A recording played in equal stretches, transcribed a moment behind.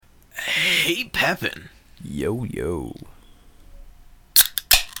Hey, Pepin. Yo, yo.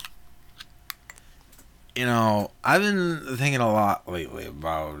 I've been thinking a lot lately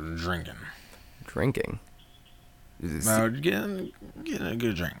about drinking. Drinking? About getting a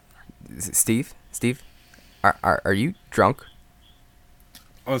good drink. Steve? Are you drunk?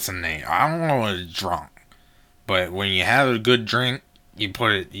 Listen, Nate, I don't know what is drunk, but when you have a good drink, you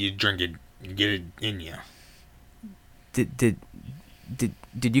drink it, you get it in you.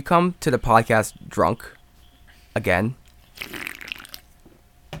 Did you come to the podcast drunk? Again?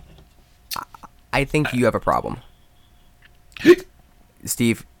 I think you have a problem.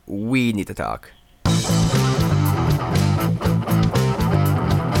 Steve, we need to talk.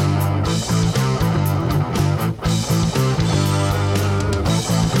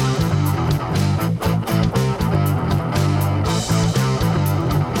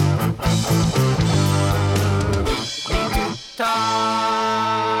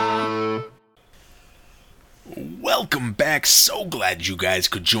 Welcome back. So glad you guys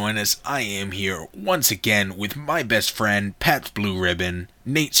could join us. I am here once again with my best friend, Pat's Blue Ribbon.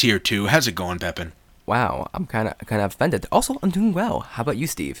 Nate's here too. How's it going, Pepin? Wow, I'm kind of offended. Also, I'm doing well. How about you,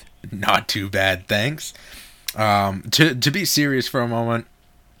 Steve? Not too bad, thanks. To be serious for a moment,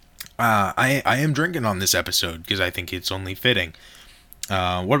 I am drinking on this episode because I think it's only fitting.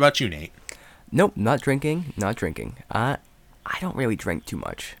 What about you, Nate? Nope, not drinking. I don't really drink too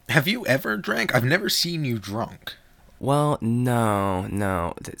much. Have you ever drank? I've never seen you drunk. Well,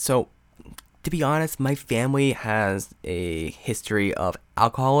 no. So, to be honest, my family has a history of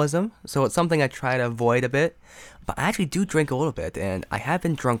alcoholism, so it's something I try to avoid a bit. But I actually do drink a little bit, and I have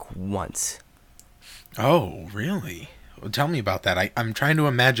been drunk once. Oh, really? Well, tell me about that. I'm trying to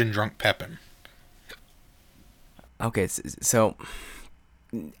imagine drunk Pepin. Okay, so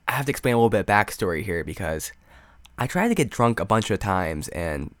I have to explain a little bit of backstory here because I tried to get drunk a bunch of times,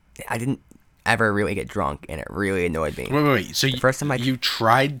 and I didn't ever really get drunk, and it really annoyed me. Wait. So first time you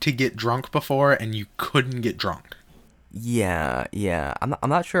tried to get drunk before, and you couldn't get drunk? Yeah. I'm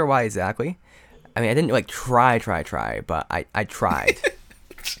not sure why exactly. I mean, I didn't try, but I tried.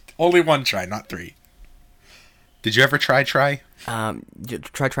 Only one try, not three. Did you ever try? Trying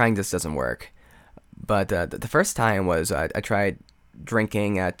just doesn't work. But the first time was I tried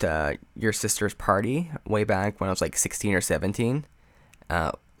drinking at your sister's party way back when I was 16 or 17.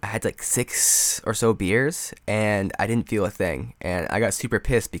 I had 6 or so beers, and I didn't feel a thing. And I got super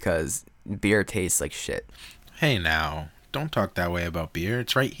pissed because beer tastes like shit. Hey now, don't talk that way about beer.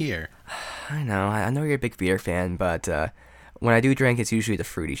 It's right here. I know you're a big beer fan, but when I do drink, it's usually the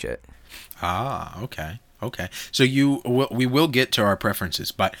fruity shit. Ah, okay. So we will get to our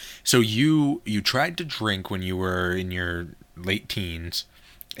preferences, but so you tried to drink when you were in your late teens,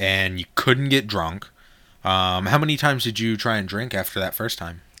 and you couldn't get drunk. How many times did you try and drink after that first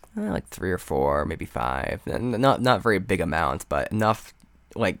time? 3 or 4, maybe 5. Not very big amounts, but enough.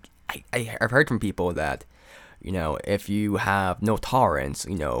 I've heard from people that, if you have no tolerance,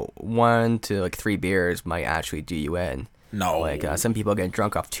 1 to 3 beers might actually do you in. No. Some people get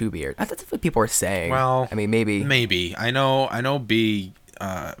drunk off 2 beers. That's what people are saying. Well, I mean, maybe. Maybe. I know B,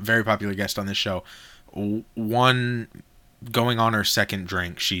 very popular guest on this show, one going on her second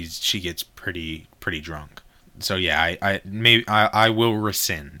drink, she gets pretty drunk. So yeah, I will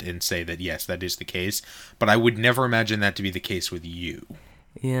rescind and say that yes, that is the case, but I would never imagine that to be the case with you.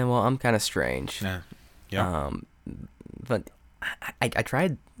 Yeah, well, I'm kind of strange. Yeah. But I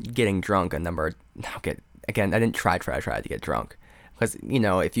tried getting drunk a number. Okay, again, I didn't try to get drunk because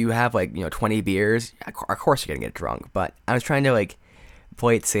if you have 20 beers, of course you're gonna get drunk. But I was trying to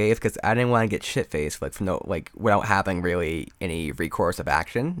play it safe because I didn't want to get shit faced without having really any recourse of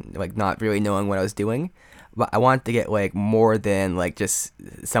action, not really knowing what I was doing. But I wanted to get more than just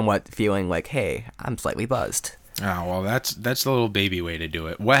somewhat feeling hey, I'm slightly buzzed. Oh, well, that's the little baby way to do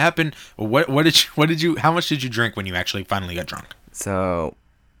it. What happened? How much did you drink when you actually finally got drunk? So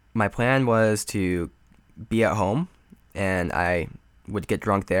my plan was to be at home, and I would get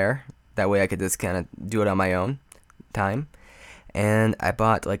drunk there. That way I could just kind of do it on my own time. And I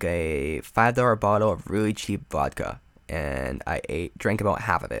bought a $5 bottle of really cheap vodka, and I drank about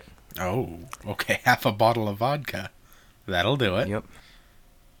half of it. Oh, okay, half a bottle of vodka. That'll do it. Yep.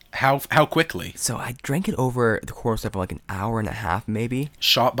 How quickly? So I drank it over the course of an hour and a half, maybe.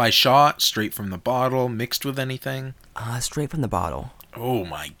 Shot by shot, straight from the bottle, mixed with anything? Straight from the bottle. Oh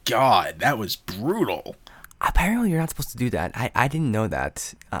my god, that was brutal. Apparently you're not supposed to do that. I didn't know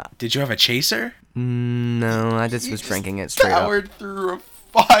that. Did you have a chaser? No, I just was drinking it straight powered up. Through a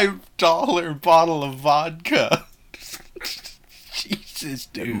 $5 bottle of vodka. Jesus,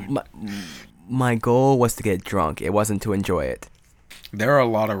 dude. My goal was to get drunk. It wasn't to enjoy it. There are a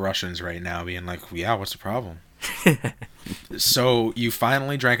lot of Russians right now being like, yeah, what's the problem? So you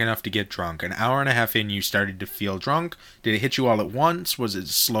finally drank enough to get drunk. An hour and a half in, you started to feel drunk. Did it hit you all at once? Was it a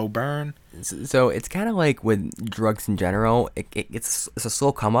slow burn? So it's kind of like with drugs in general. It's a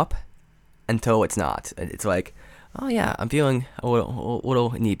slow come up until it's not. It's like, oh yeah, I'm feeling a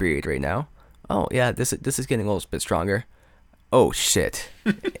little inebriated right now. Oh yeah, this is getting a little bit stronger. Oh shit,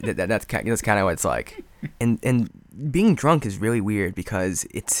 that's kind of what it's like. And being drunk is really weird because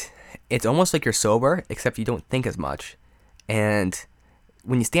it's almost like you're sober, except you don't think as much. And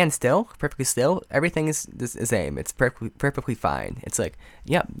when you stand still, perfectly still, everything is the same. It's perfectly fine. It's like,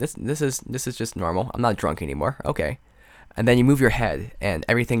 yeah, this is just normal. I'm not drunk anymore. Okay. And then you move your head, and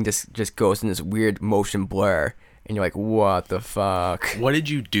everything just goes in this weird motion blur, and you're like, what the fuck? What did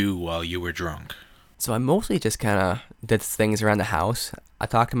you do while you were drunk? So I mostly just kind of did things around the house. I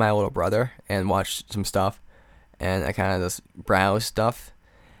talked to my little brother and watched some stuff, and I kind of just browsed stuff.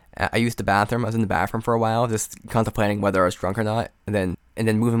 I used the bathroom. I was in the bathroom for a while, just contemplating whether I was drunk or not, and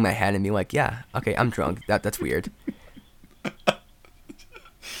then moving my head and being like, yeah, okay, I'm drunk. That's weird.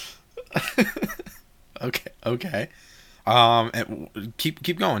 Okay.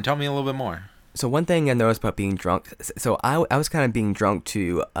 Keep going. Tell me a little bit more. So one thing I noticed about being drunk, so I was kind of being drunk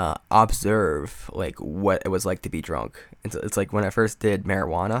to observe like what it was like to be drunk. It's like when I first did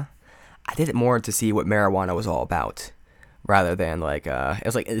marijuana, I did it more to see what marijuana was all about, rather than like it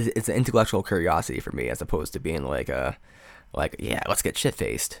was like it's an intellectual curiosity for me as opposed to being like yeah, let's get shit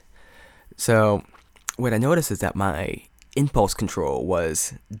faced. So what I noticed is that my impulse control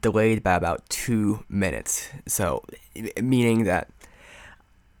was delayed by about 2 minutes. So meaning that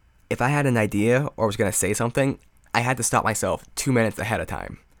if I had an idea or was gonna say something, I had to stop myself 2 minutes ahead of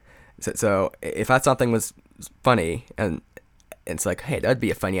time. So if I thought something was funny and it's like, hey, that'd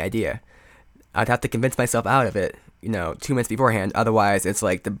be a funny idea, I'd have to convince myself out of it, 2 minutes beforehand. Otherwise, it's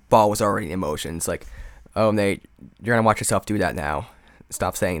like the ball was already in motion. It's like, oh, Nate, you're gonna watch yourself do that now.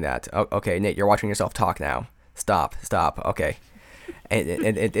 Stop saying that. Oh, okay, Nate, you're watching yourself talk now. Stop. Okay. And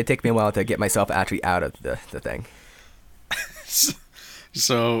it took me a while to get myself actually out of the thing.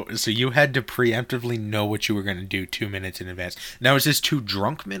 So you had to preemptively know what you were going to do 2 minutes in advance. Now, is this 2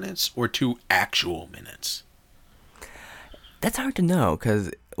 drunk minutes or 2 actual minutes? That's hard to know because,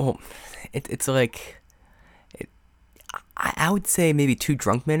 well, it's like, I would say maybe 2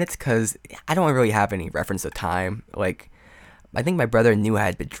 drunk minutes because I don't really have any reference to time. Like, I think my brother knew I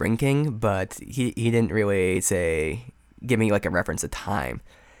had been drinking, but he didn't really give me like a reference to time.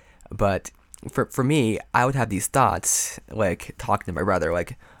 But for me, I would have these thoughts, like talking to my brother,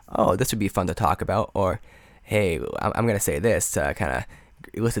 like, oh, this would be fun to talk about, or hey, I'm gonna say this to kind of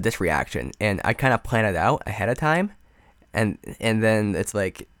elicit this reaction, and I kind of plan it out ahead of time, and then it's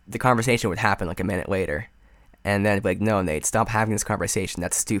like the conversation would happen like a minute later, and then it'd be like, no, Nate, stop having this conversation.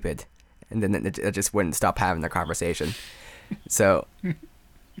 That's stupid, and then it just wouldn't stop having the conversation. So,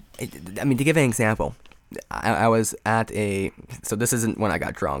 I mean, to give an example. I was at so this isn't when I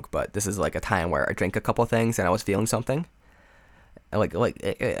got drunk, but this is like a time where I drank a couple things and I was feeling something, like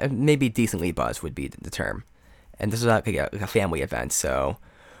maybe decently buzzed would be the term, and this was like a family event. So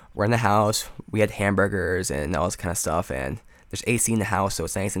we're in the house, we had hamburgers and all this kind of stuff, and there's AC in the house, so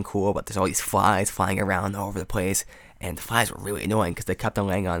it's nice and cool. But there's all these flies flying around all over the place, and the flies were really annoying because they kept on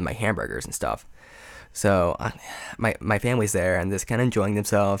laying on my hamburgers and stuff. So my family's there and they're just kind of enjoying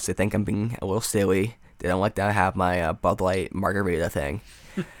themselves. They think I'm being a little silly. They don't like that I have my Bud Light margarita thing.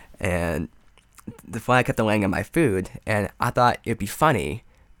 And the fly kept on laying on my food, and I thought it'd be funny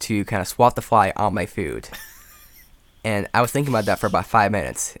to kind of swat the fly on my food. And I was thinking about that for about 5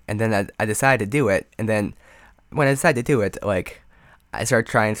 minutes, and then I decided to do it. And then when I decided to do it, like, I started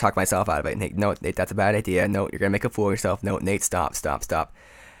trying to talk myself out of it. Nate, no, Nate, that's a bad idea. No, you're gonna make a fool of yourself. No, Nate, stop.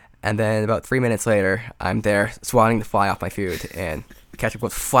 And then about 3 minutes later, I'm there swatting the fly off my food, and the ketchup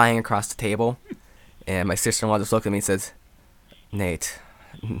goes flying across the table. And my sister-in-law just looked at me and says, Nate,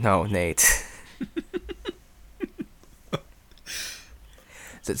 no, Nate.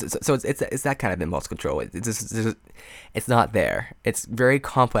 So it's that kind of impulse control. It's not there. It's very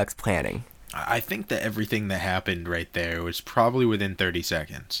complex planning. I think that everything that happened right there was probably within 30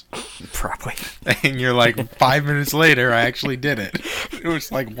 seconds. Probably. And you're like, 5 minutes later, I actually did it. It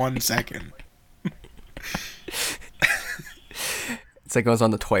was like 1 second. It's like I was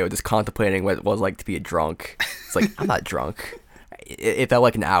on the toilet just contemplating what it was like to be a drunk. It's like, I'm not drunk. It felt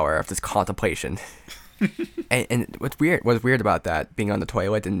like an hour of just contemplation. And what's weird about that, being on the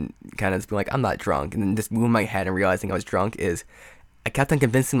toilet and kind of just being like, I'm not drunk, and then just moving my head and realizing I was drunk, is I kept on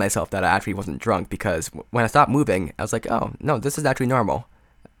convincing myself that I actually wasn't drunk, because when I stopped moving, I was like, oh, no, this is actually normal.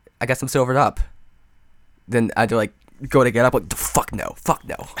 I guess I'm sobered up. Then I had to like go to get up, like, fuck no, fuck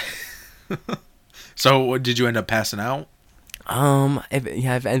no. So did you end up passing out?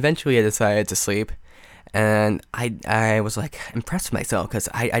 Eventually I decided to sleep, and I was like impressed with myself because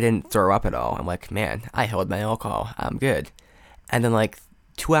I didn't throw up at all. I'm like, man, I held my alcohol, I'm good. And then like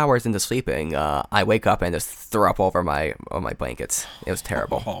 2 hours into sleeping, I wake up and just throw up over my blankets. It was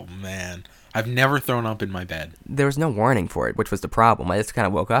terrible. Oh man, I've never thrown up in my bed. There was no warning for it, which was the problem. I just kind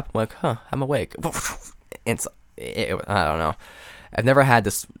of woke up, I'm like, huh, I'm awake. I don't know. I've never had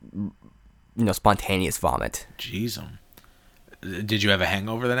this, spontaneous vomit. Jeez, did you have a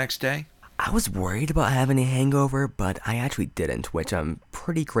hangover the next day? I was worried about having a hangover, but I actually didn't, which I'm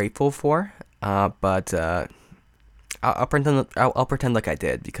pretty grateful for. But I'll pretend like I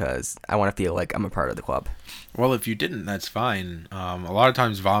did because I want to feel like I'm a part of the club. Well, if you didn't, that's fine. A lot of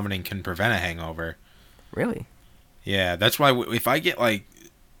times vomiting can prevent a hangover. Really? Yeah, that's why if I get like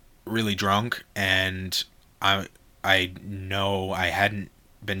really drunk and I know I hadn't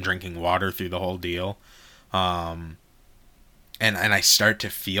been drinking water through the whole deal, and I start to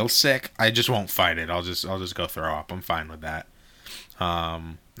feel sick, I just won't fight it. I'll just go throw up. I'm fine with that. I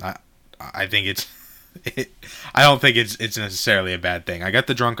think I don't think it's necessarily a bad thing. I got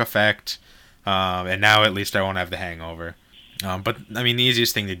the drunk effect, and now at least I won't have the hangover. But I mean, the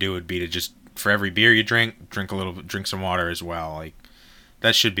easiest thing to do would be to just, for every beer you drink some water as well. Like,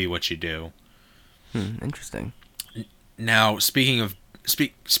 that should be what you do. Interesting. Now, speaking of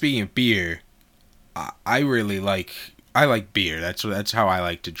beer, I like beer. That's how I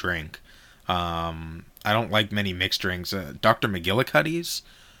like to drink. I don't like many mixed drinks. Dr. McGillicuddy's,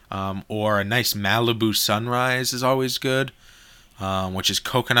 or a nice Malibu Sunrise is always good, which is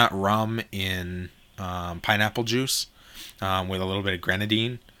coconut rum in pineapple juice, with a little bit of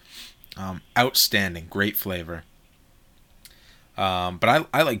grenadine. Outstanding, great flavor. But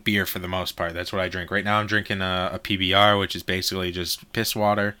I like beer for the most part. That's what I drink. Right now I'm drinking a PBR, which is basically just piss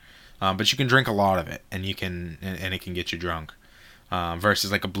water. But you can drink a lot of it, and it can get you drunk.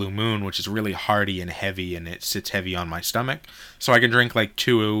 Versus like a Blue Moon, which is really hearty and heavy, and it sits heavy on my stomach. So I can drink like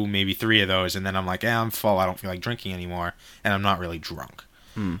 2, maybe 3 of those, and then I'm like, I'm full. I don't feel like drinking anymore, and I'm not really drunk.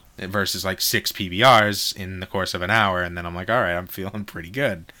 Versus like 6 PBRs in the course of an hour, and then I'm like, all right, I'm feeling pretty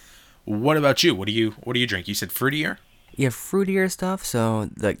good. What about you? What do you drink? You said fruitier? Yeah, fruitier stuff. So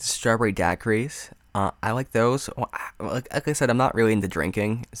like strawberry daiquiris. I like those. Well, like I said, I'm not really into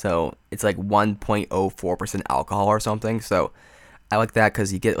drinking, so it's like 1.04% alcohol or something. So I like that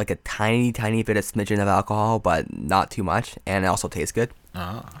because you get like a tiny, tiny bit of smidgen of alcohol, but not too much, and it also tastes good.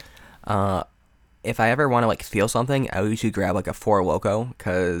 If I ever want to like feel something, I usually grab like a Four Loko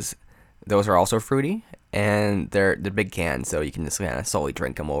because those are also fruity, and they're big cans, so you can just kind of slowly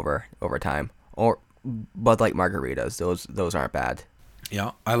drink them over time. Or Bud Light margaritas, those aren't bad.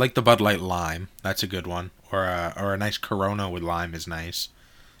 Yeah, I like the Bud Light Lime. That's a good one. Or a nice Corona with lime is nice.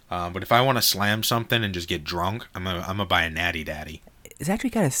 But if I want to slam something and just get drunk, I'm gonna buy a Natty Daddy. It's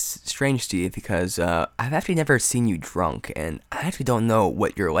actually kind of strange, Steve, because I've actually never seen you drunk, and I actually don't know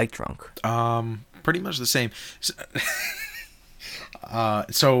what you're like drunk. Pretty much the same.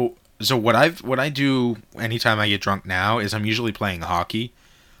 So what I do anytime I get drunk now is I'm usually playing hockey.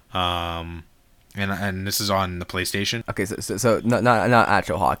 And this is on the PlayStation. Okay, so not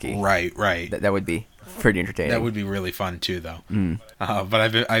actual hockey. Right. That would be pretty entertaining. That would be really fun too, though.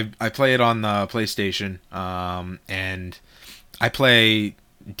 But I play it on the PlayStation, and I play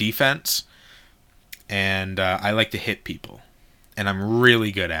defense, and I like to hit people, and I'm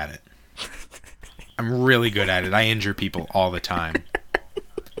really good at it. I injure people all the time.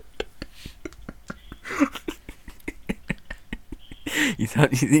 You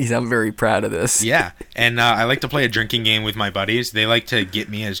sound very proud of this. Yeah, and I like to play a drinking game with my buddies. They like to get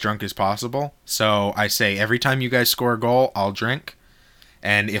me as drunk as possible. So I say, every time you guys score a goal, I'll drink.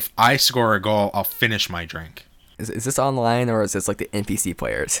 And if I score a goal, I'll finish my drink. Is this online, or is this like the NPC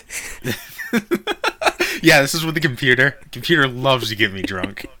players? Yeah, this is with the computer. The computer loves to get me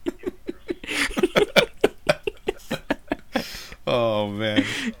drunk. Oh, man.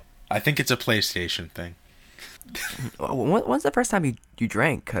 I think it's a PlayStation thing. When's the first time you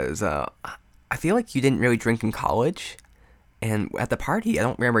drank? Because I feel like you didn't really drink in college, and at the party, I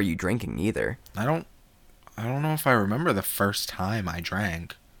don't remember you drinking either. I don't know if I remember the first time I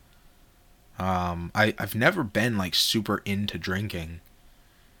drank. I've never been like super into drinking.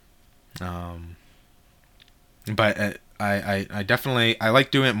 But I definitely I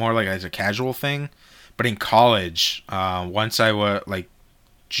like doing it more like as a casual thing. But in college, once I was like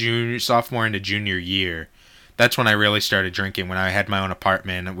sophomore into junior year, that's when I really started drinking. When I had my own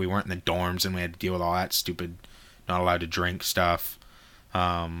apartment and we weren't in the dorms and we had to deal with all that stupid, not allowed to drink stuff.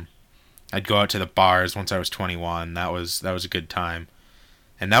 And I'd go out to the bars once I was 21. That was a good time.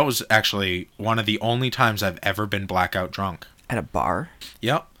 And that was actually one of the only times I've ever been blackout drunk. At a bar?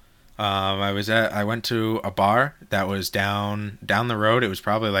 Yep. I went to a bar that was down the road. It was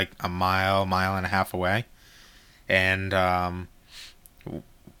probably like a mile and a half away. And I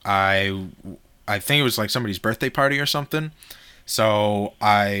I think it was like somebody's birthday party or something. So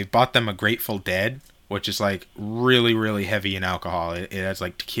I bought them a Grateful Dead, which is like really, really heavy in alcohol. It has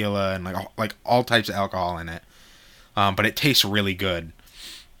like tequila and like all types of alcohol in it. But it tastes really good.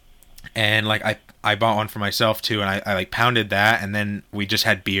 And like I bought one for myself too, and I like pounded that, and then we just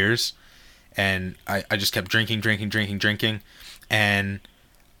had beers, and I just kept drinking, and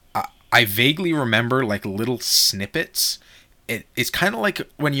I vaguely remember like little snippets. It's kind of like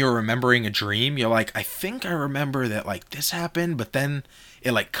when you're remembering a dream. You're like, I think I remember that like this happened, but then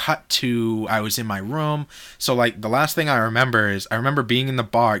it like cut to I was in my room. So like the last thing I remember is I remember being in the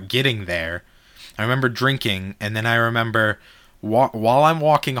bar, getting there. I remember drinking, and then I remember while I'm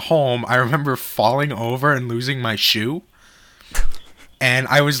walking home, I remember falling over and losing my shoe. And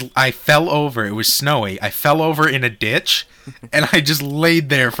I fell over. It was snowy. I fell over in a ditch, and I just laid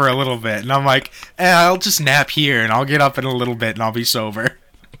there for a little bit. And I'm like, I'll just nap here, and I'll get up in a little bit, and I'll be sober.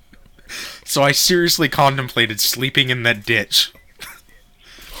 So I seriously contemplated sleeping in that ditch.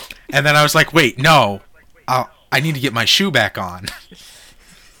 And then I was like, wait, no. I need to get my shoe back on.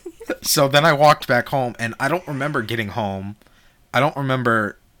 So then I walked back home, and I don't remember getting home. I don't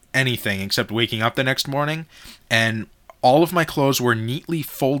remember anything except waking up the next morning, and all of my clothes were neatly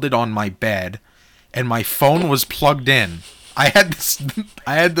folded on my bed, and my phone was plugged in. I had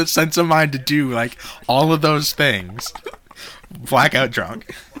the sense of mind to do like all of those things. Blackout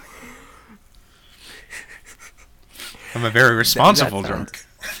drunk. I'm a very responsible drunk.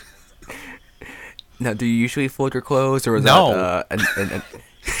 Now, do you usually fold your clothes, or was no? That,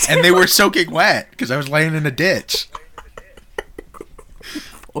 and they were soaking wet because I was laying in a ditch.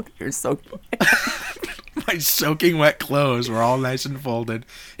 Oh, you're so. My soaking wet clothes were all nice and folded,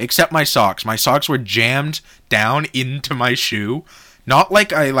 except my socks. My socks were jammed down into my shoe. Not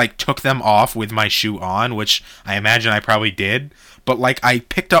like I like took them off with my shoe on, which I imagine I probably did, but like I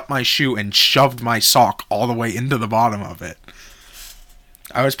picked up my shoe and shoved my sock all the way into the bottom of it.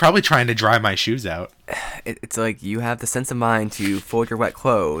 I was probably trying to dry my shoes out. It's like you have the sense of mind to fold your wet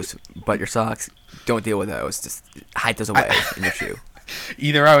clothes, but your socks, don't deal with those. Just hide those away in your shoe.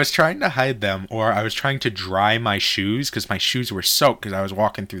 Either I was trying to hide them, or I was trying to dry my shoes because my shoes were soaked because I was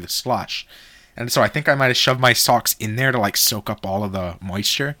walking through the slush. And so I think I might have shoved my socks in there to like soak up all of the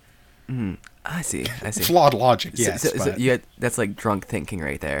moisture. I see. Flawed logic, yes. So that's like drunk thinking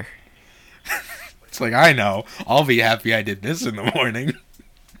right there. It's like, I know. I'll be happy I did this in the morning.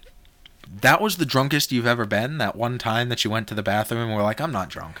 That was the drunkest you've ever been? That one time that you went to the bathroom and were like, I'm not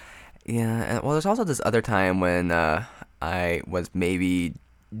drunk. Yeah, well, there's also this other time when I was maybe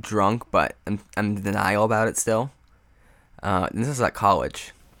drunk, but I'm in denial about it still. This is at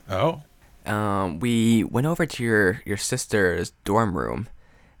college. Oh. We went over to your sister's dorm room,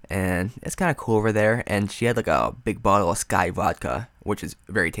 and it's kind of cool over there, and she had like a big bottle of Sky vodka, which is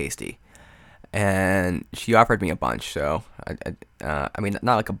very tasty. And she offered me a bunch, so I mean,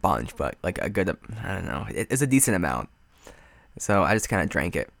 not like a bunch, but like a good, I don't know, it's a decent amount. So I just kind of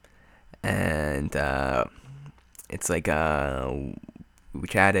drank it, and it's like we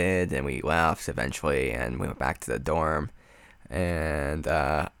chatted and we laughed eventually, and we went back to the dorm, and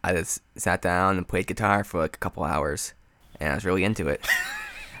I just sat down and played guitar for like a couple hours, and I was really into it.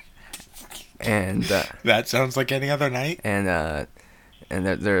 And that sounds like any other night. And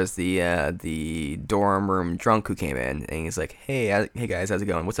there's the dorm room drunk who came in, and he's like, hey guys, how's it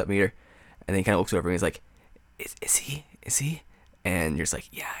going? What's up, Meader? And then he kind of looks over and he's like, is he? And you're just like,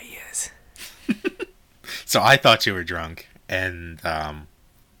 yeah, he is. So I thought you were drunk, and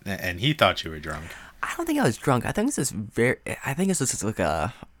he thought you were drunk. I don't think I was drunk. I think this is just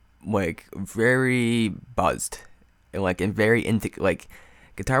like very buzzed, and very into like.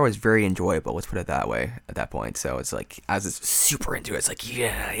 Guitar was very enjoyable, let's put it that way, at that point. So it's like, I was just super into it. It's like,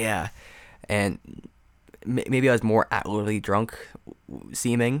 yeah. And maybe I was more outwardly drunk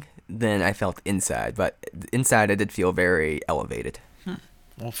seeming than I felt inside. But inside I did feel very elevated.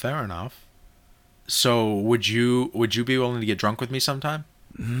 Well, fair enough. So would you be willing to get drunk with me sometime?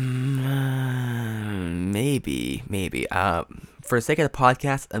 Maybe. For the sake of the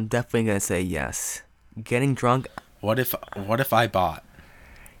podcast, I'm definitely going to say yes. Getting drunk. What if I bought?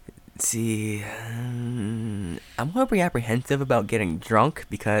 See, I'm a little bit apprehensive about getting drunk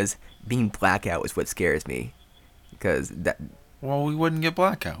because being blackout is what scares me. Because that. Well, we wouldn't get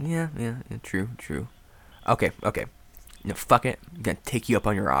blackout. Yeah, true. Okay. fuck it. I'm gonna take you up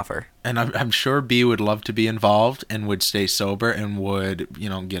on your offer. And I'm sure B would love to be involved and would stay sober and would,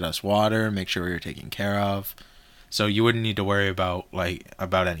 get us water, make sure we were taken care of. So you wouldn't need to worry about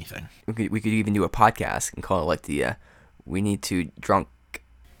anything. We could even do a podcast and call it like the We Need to Drunk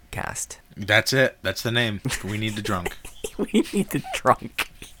Cast. That's it. That's the name. We Need to Drunk. We Need to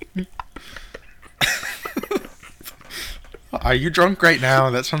Drunk. Are you drunk right now?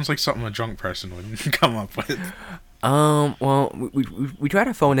 That sounds like something a drunk person would come up with. Well, we try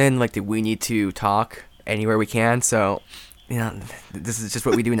to phone in like the We Need to Talk anywhere we can. So, this is just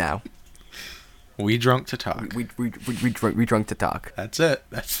what we do now. We drunk to talk. We drunk to talk. That's it.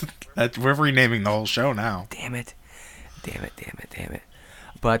 That's we're renaming the whole show now. Damn it.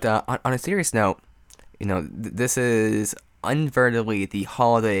 But on a serious note, this is unvertedly the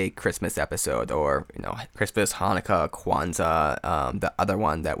holiday Christmas episode, or Christmas, Hanukkah, Kwanzaa, the other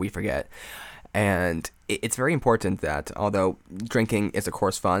one that we forget. And it's very important that although drinking is of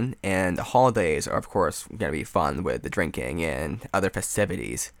course fun, and the holidays are of course going to be fun with the drinking and other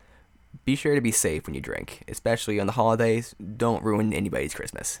festivities, be sure to be safe when you drink, especially on the holidays. Don't ruin anybody's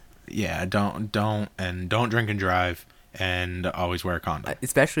Christmas. Yeah, don't drink and drive, and always wear a condom.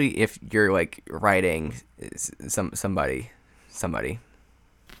 Especially if you're like riding somebody.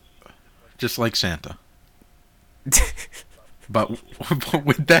 Just like Santa. But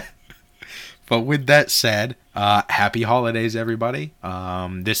with that said, happy holidays, everybody.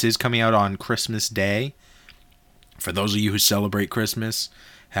 This is coming out on Christmas Day. For those of you who celebrate Christmas,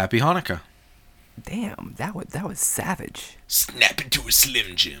 happy Hanukkah. Damn, that was savage. Snap into a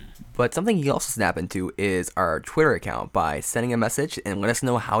Slim Jim. But something you can also snap into is our Twitter account by sending a message and let us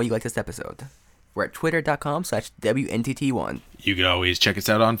know how you like this episode. We're at twitter.com/WNTT1. You can always check us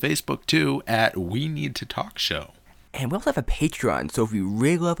out on Facebook too at We Need to Talk Show. And we also have a Patreon, so if you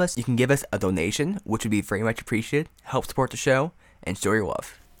really love us, you can give us a donation, which would be very much appreciated. Help support the show and show your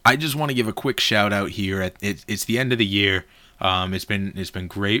love. I just want to give a quick shout out here. It's the end of the year. It's been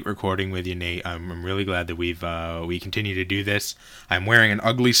great recording with you, Nate. I'm really glad that we continue to do this. I'm wearing an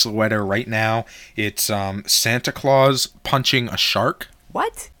ugly sweater right now. It's Santa Claus punching a shark.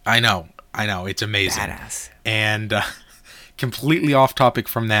 What? I know. It's amazing. Badass. And completely off topic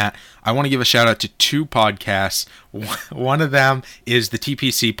from that, I want to give a shout out to two podcasts. One of them is the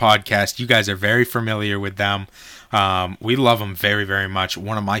TPC podcast. You guys are very familiar with them. We love them very, very much.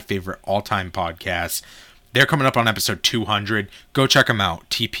 One of my favorite all-time podcasts. They're coming up on episode 200. Go check them out,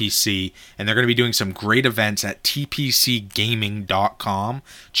 TPC. And they're going to be doing some great events at tpcgaming.com.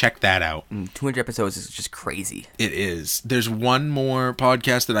 Check that out. 200 episodes is just crazy. It is. There's one more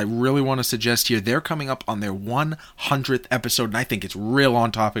podcast that I really want to suggest here. They're coming up on their 100th episode, and I think it's real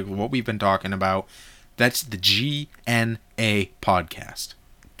on topic with what we've been talking about. That's the GNA podcast.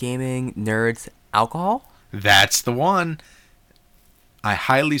 Gaming, nerds, alcohol? That's the one. I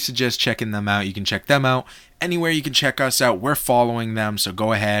highly suggest checking them out. You can check them out anywhere you can check us out. We're following them, so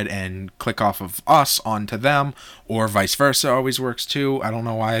go ahead and click off of us onto them, or vice versa always works too. I don't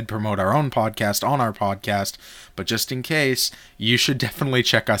know why I'd promote our own podcast on our podcast, but just in case, you should definitely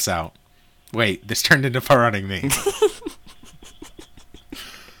check us out. Wait, this turned into promoting me.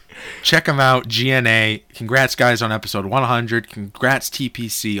 Check them out, GNA. Congrats, guys, on episode 100. Congrats,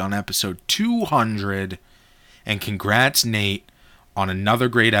 TPC, on episode 200. And congrats, Nate, on another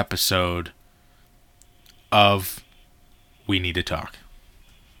great episode of We Need to Talk.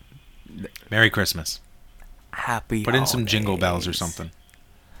 Merry Christmas. Happy Put in some holidays. Jingle bells or something.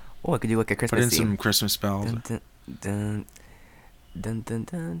 Oh, I could do like a Christmas Put in theme. some Christmas bells.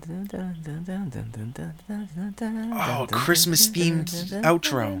 Oh, Christmas themed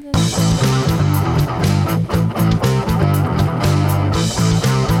outro.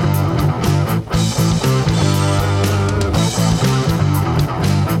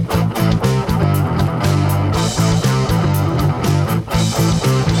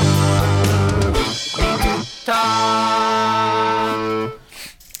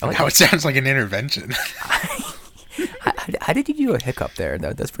 Now it sounds like an intervention. How did you do a hiccup there?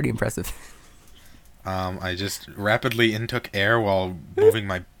 That's pretty impressive. I just rapidly intook air while moving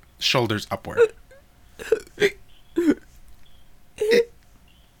my shoulders upward.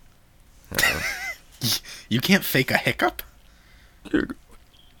 You can't fake a hiccup?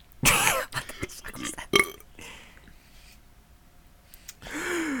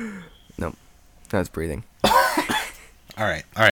 No, that's breathing. All right.